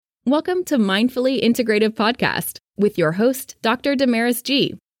Welcome to Mindfully Integrative Podcast with your host, Dr. Damaris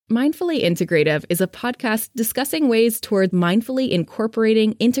G. Mindfully Integrative is a podcast discussing ways toward mindfully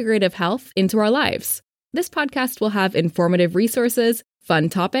incorporating integrative health into our lives. This podcast will have informative resources, fun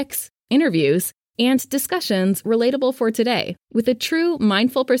topics, interviews, and discussions relatable for today with a true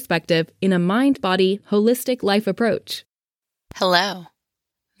mindful perspective in a mind-body, holistic life approach. Hello.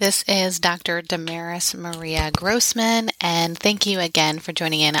 This is Dr. Damaris Maria Grossman, and thank you again for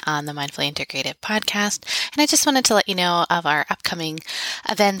joining in on the Mindfully Integrative podcast. And I just wanted to let you know of our upcoming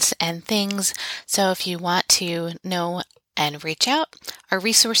events and things. So if you want to know and reach out, our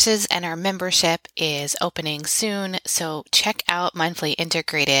resources and our membership is opening soon. So check out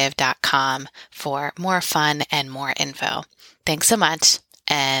mindfullyintegrative.com for more fun and more info. Thanks so much,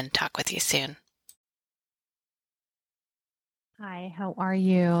 and talk with you soon. Hi, how are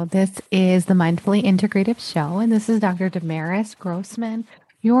you? This is the Mindfully Integrative Show, and this is Dr. Damaris Grossman,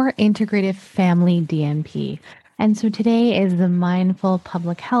 your integrative family DNP. And so today is the Mindful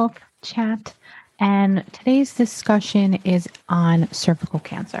Public Health Chat, and today's discussion is on cervical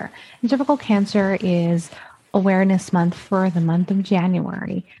cancer. And cervical cancer is Awareness Month for the month of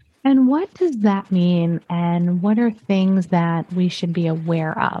January. And what does that mean, and what are things that we should be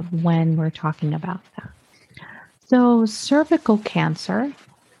aware of when we're talking about that? So cervical cancer,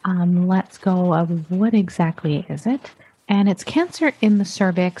 let's go of what exactly is it? And it's cancer in the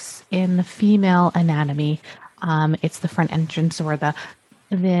cervix in the female anatomy. It's the front entrance or the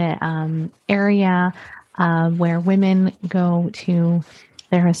area where women go to.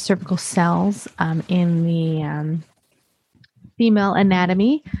 There are cervical cells in the female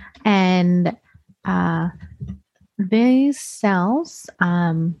anatomy, and these cells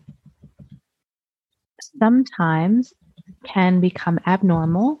sometimes can become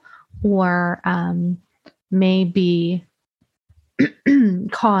abnormal or may be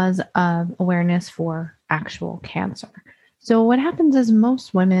cause of awareness for actual cancer. So what happens is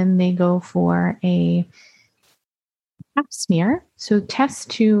most women, they go for a pap smear. So tests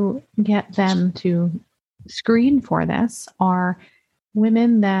to get them to screen for this are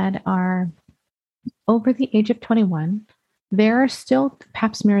women that are over the age of 21. There are still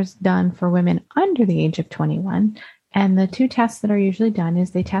pap smears done for women under the age of 21. And the two tests that are usually done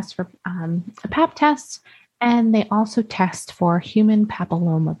is they test for a pap test, and they also test for human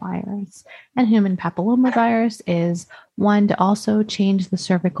papillomavirus. And human papillomavirus is one to also change the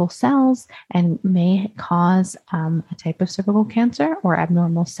cervical cells and may cause a type of cervical cancer or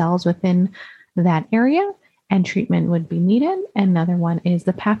abnormal cells within that area, and treatment would be needed. Another one is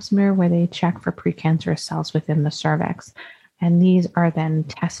the pap smear, where they check for precancerous cells within the cervix. And these are then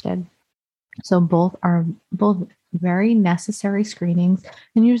tested. So both are very necessary screenings,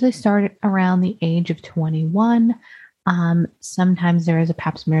 and usually start around the age of 21. Sometimes there is a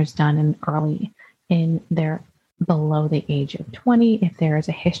pap smear done below the age of 20 if there is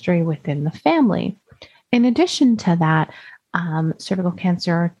a history within the family. In addition to that, cervical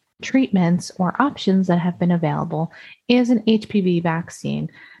cancer treatments or options that have been available is an HPV vaccine.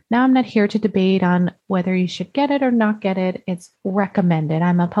 Now, I'm not here to debate on whether you should get it or not get it. It's recommended.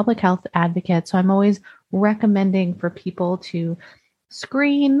 I'm a public health advocate, so I'm always recommending for people to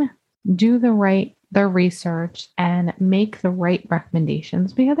screen, do the research, and make the right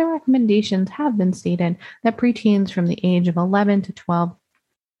recommendations, because the recommendations have been stated that preteens from the age of 11 to 12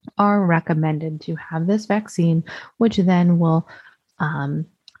 are recommended to have this vaccine, which then will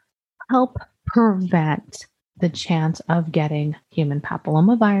help prevent the chance of getting human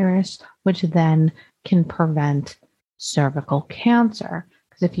papillomavirus, which then can prevent cervical cancer.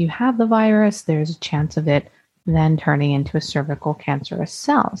 Because if you have the virus, there's a chance of it then turning into a cervical cancerous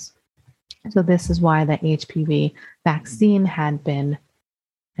cells. So this is why the HPV vaccine had been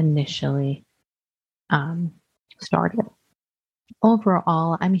initially started.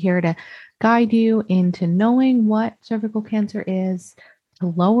 Overall, I'm here to guide you into knowing what cervical cancer is, to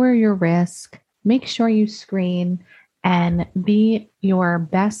lower your risk, make sure you screen, and be your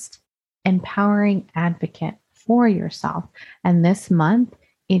best empowering advocate for yourself. And this month,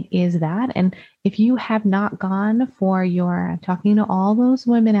 it is that. And if you have not gone for I'm talking to all those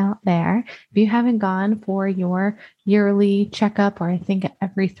women out there, if you haven't gone for your yearly checkup, or I think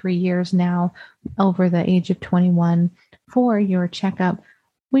every 3 years now over the age of 21 for your checkup,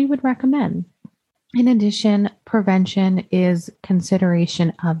 we would recommend. In addition, prevention is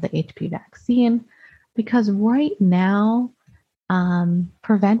consideration of the HPV vaccine, because right now,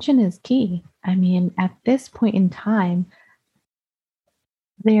 prevention is key. I mean, at this point in time,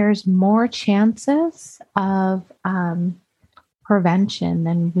 there's more chances of prevention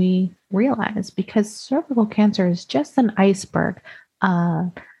than we realize, because cervical cancer is just an iceberg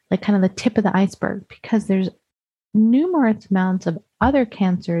like kind of the tip of the iceberg, because there's numerous amounts of other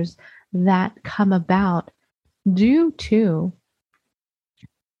cancers that come about due to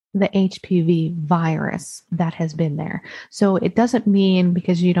the HPV virus that has been there. So it doesn't mean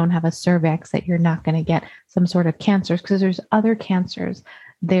because you don't have a cervix that you're not going to get some sort of cancers, because there's other cancers.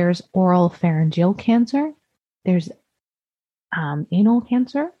 There's oral pharyngeal cancer, there's anal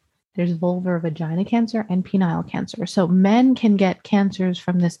cancer, there's vulvar vagina cancer, and penile cancer. So men can get cancers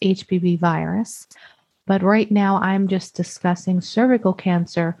from this HPV virus. But right now, I'm just discussing cervical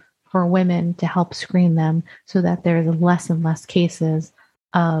cancer for women to help screen them so that there's less and less cases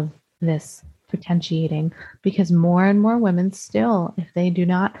of this potentiating, because more and more women still, if they do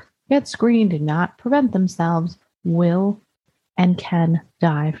not get screened and not prevent themselves, will and can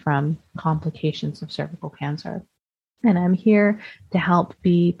die from complications of cervical cancer. And I'm here to help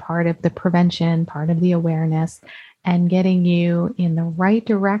be part of the prevention, part of the awareness, and getting you in the right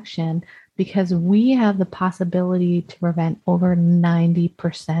direction, because we have the possibility to prevent over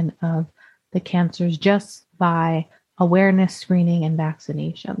 90% of the cancers just by awareness, screening, and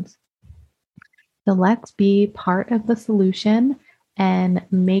vaccinations. So let's be part of the solution and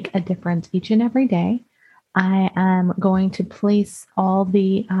make a difference each and every day. I am going to place all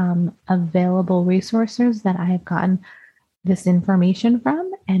the available resources that I have gotten this information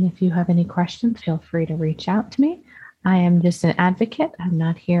from. And if you have any questions, feel free to reach out to me. I am just an advocate. I'm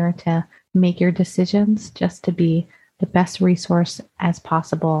not here to make your decisions, just to be the best resource as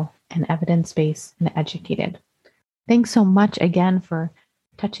possible and evidence-based and educated. Thanks so much again for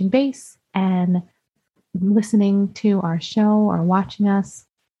touching base and listening to our show or watching us.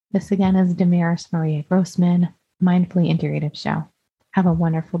 This again is Damaris Maria Grossman, Mindfully Integrative Show. Have a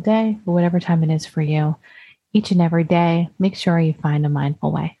wonderful day, or whatever time it is for you. Each and every day, make sure you find a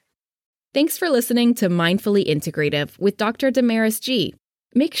mindful way. Thanks for listening to Mindfully Integrative with Dr. Damaris G.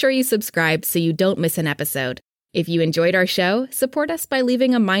 Make sure you subscribe so you don't miss an episode. If you enjoyed our show, support us by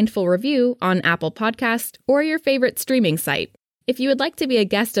leaving a mindful review on Apple Podcast or your favorite streaming site. If you would like to be a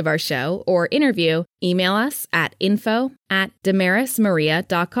guest of our show or interview, email us at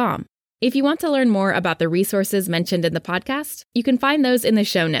info@damarismaria.com. If you want to learn more about the resources mentioned in the podcast, you can find those in the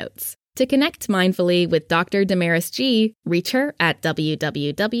show notes. To connect mindfully with Dr. Damaris G, reach her at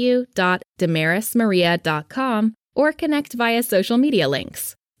www.damarismaria.com or connect via social media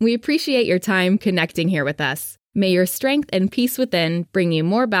links. We appreciate your time connecting here with us. May your strength and peace within bring you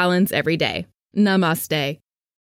more balance every day. Namaste.